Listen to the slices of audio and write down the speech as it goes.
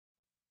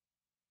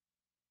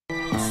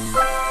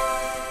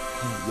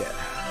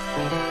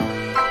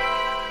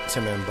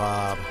Tim and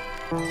Bob,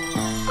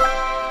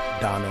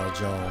 Donell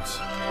Jones.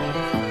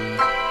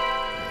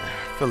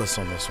 Fill us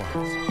on this one.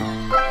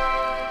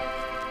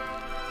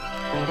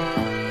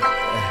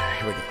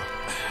 Here we go.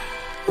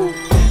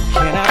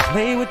 Can I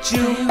play with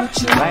you?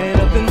 Light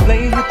up and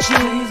blaze with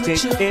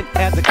you. Take it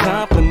as a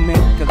compliment,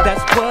 cause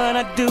that's what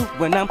I do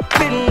when I'm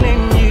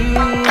feeling you.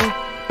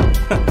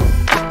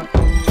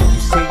 You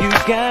say you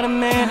got a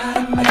man,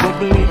 I don't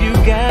believe you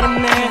got a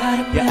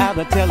man. You're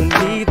either telling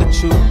me the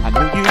truth, I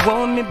know you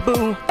want me,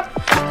 boo,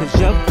 cause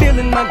you're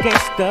feeling my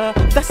gangster,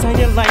 that's how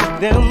you like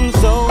them.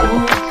 So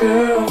ooh,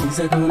 girl, things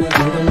are gonna get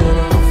a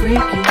little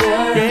freaky,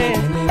 yeah.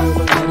 And they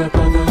over better,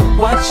 brother,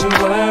 watch your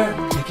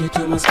word. Take you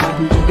to my spot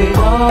and do it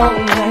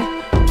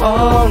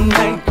all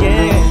night,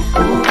 yeah.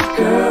 Ooh,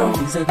 girl,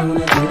 things are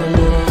gonna get a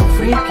little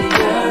freaky,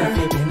 yeah. If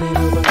you're bending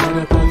over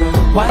better, brother,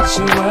 watch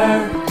your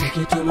word. Take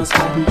you to my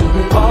spot and do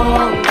it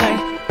all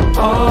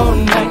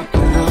night,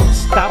 girl.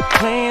 Stop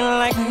playing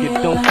like you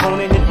don't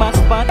wanna hit my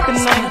spot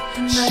tonight.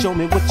 Show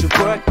me what you're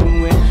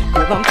working with,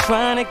 girl, I'm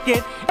trying to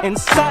get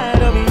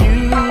inside of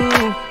you.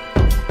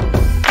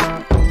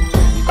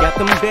 You got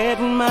them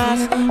bedroom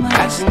eyes,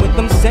 matching with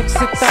them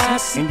sexy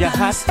thighs, and your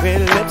hot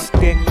red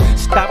lipstick.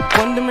 Stop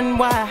wondering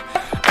why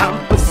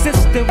I'm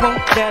persistent,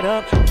 won't get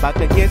up, about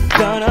to get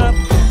done up.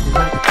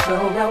 Like a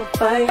throw-out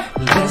fight,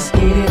 let's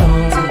get it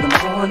on till the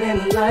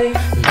morning light.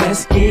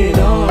 Let's get it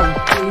on,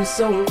 you're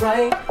so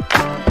right.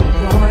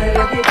 Want it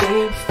every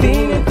day,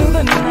 feeling through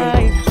the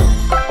night.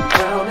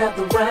 Round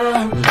after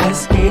round,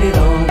 let's get it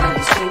on.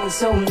 I'm singing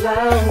so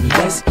loud,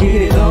 let's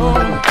get it on.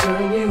 I'ma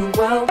turn you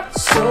out,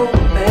 so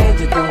bad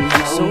you don't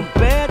know. So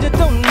bad you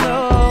don't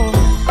know.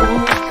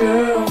 Ooh,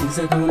 girl, things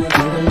are gonna get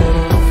a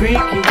little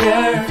freaky,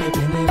 yeah. If you're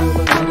bending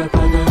over,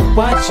 brother,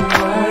 watch your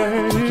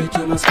word. Take you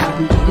to my spot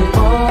and do it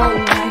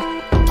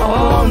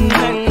all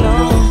night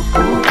long.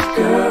 Ooh,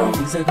 girl,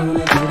 things are gonna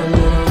get a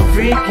little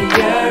freaky,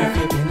 yeah. If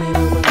you're bending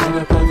over,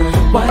 brother,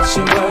 watch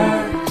your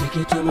word. Take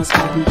you to my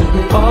spot and do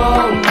it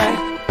all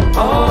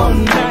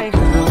night,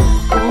 girl.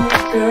 Ooh,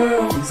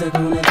 girl, things are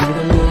gonna get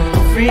a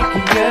little freaky,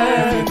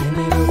 yeah. If you're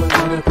bending over,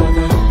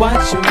 brother,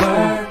 watch your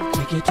word.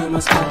 Take you to my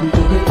spot and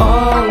do it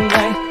all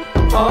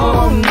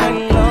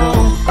night long.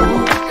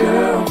 Ooh,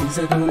 girl, things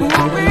are gonna get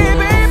a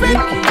little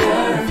freaky,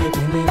 yeah. If you're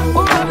bending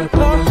over,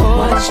 brother,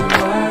 watch your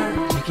word.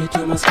 Take you to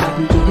my spot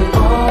and do it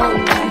all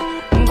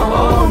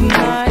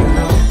night,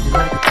 girl.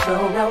 Like a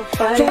throw-out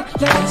fight,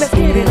 let's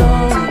get it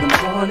on till the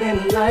morning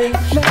light.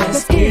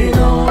 Let's get it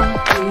on,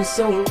 you're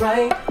so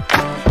right.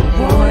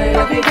 Want it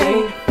every day,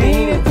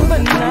 feeling through the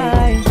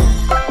night.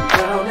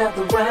 Round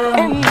after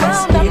round,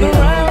 let's get it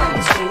on.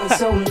 I'm screaming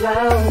so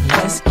loud,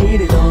 let's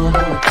get it on.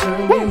 I'ma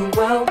turn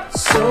you out,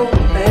 so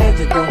bad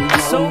you don't know.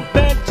 So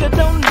bad you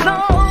don't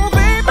know,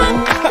 baby.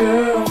 Ooh,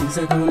 girl, things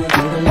are gonna get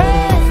a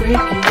little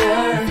freaky,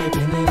 yeah. If you're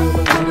bending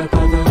over,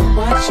 brother,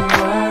 watch your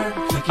word.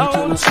 Take you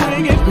to my spot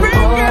and do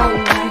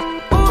it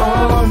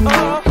all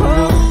night,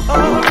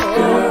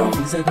 girl.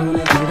 Things are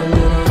gonna get a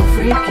little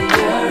freaky,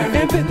 yeah.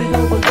 And bending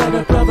over,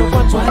 brother,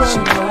 watch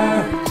your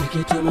word. Take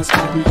you to my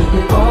spot and do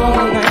it all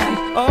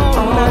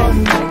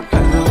night,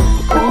 girl.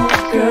 Ooh,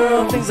 girl,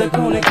 things are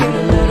gonna get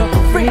a little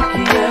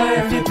freaky,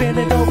 yeah. If you bend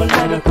it over,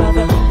 let it,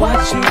 brother,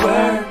 watch your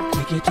word.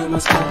 Take you to my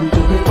spot and do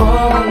it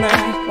all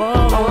night.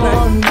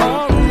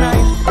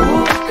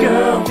 Ooh,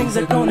 girl, things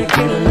are gonna get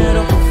a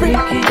little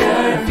freaky,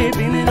 yeah. If you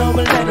bend it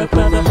over, let it,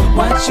 brother,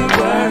 watch your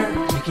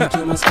word. Take you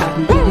to my spot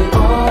and do it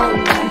all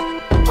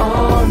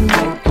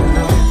night,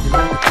 girl.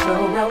 Like a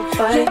throw-out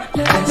fight,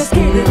 let's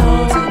get it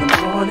on till the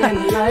morning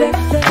light.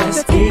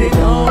 Let's get it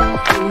on,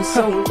 you're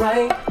so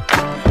right.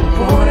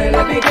 Want it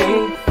every day,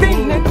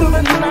 feeling through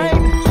the night.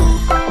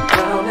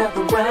 Round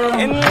after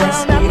round, and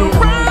let's round get it after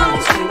on. round. I'm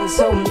screaming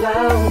so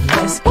loud,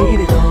 let's get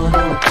it on.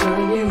 I'ma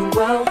turn you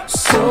out,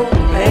 so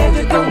bad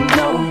you don't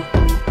know.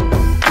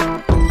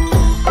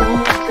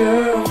 Ooh,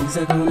 girl, things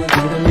are gonna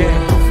get a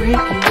little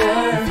freaky,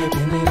 yeah. If you're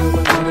bending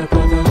over,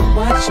 brother,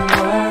 watch your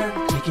word.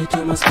 Take you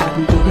to my spot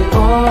and do it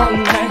all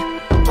night.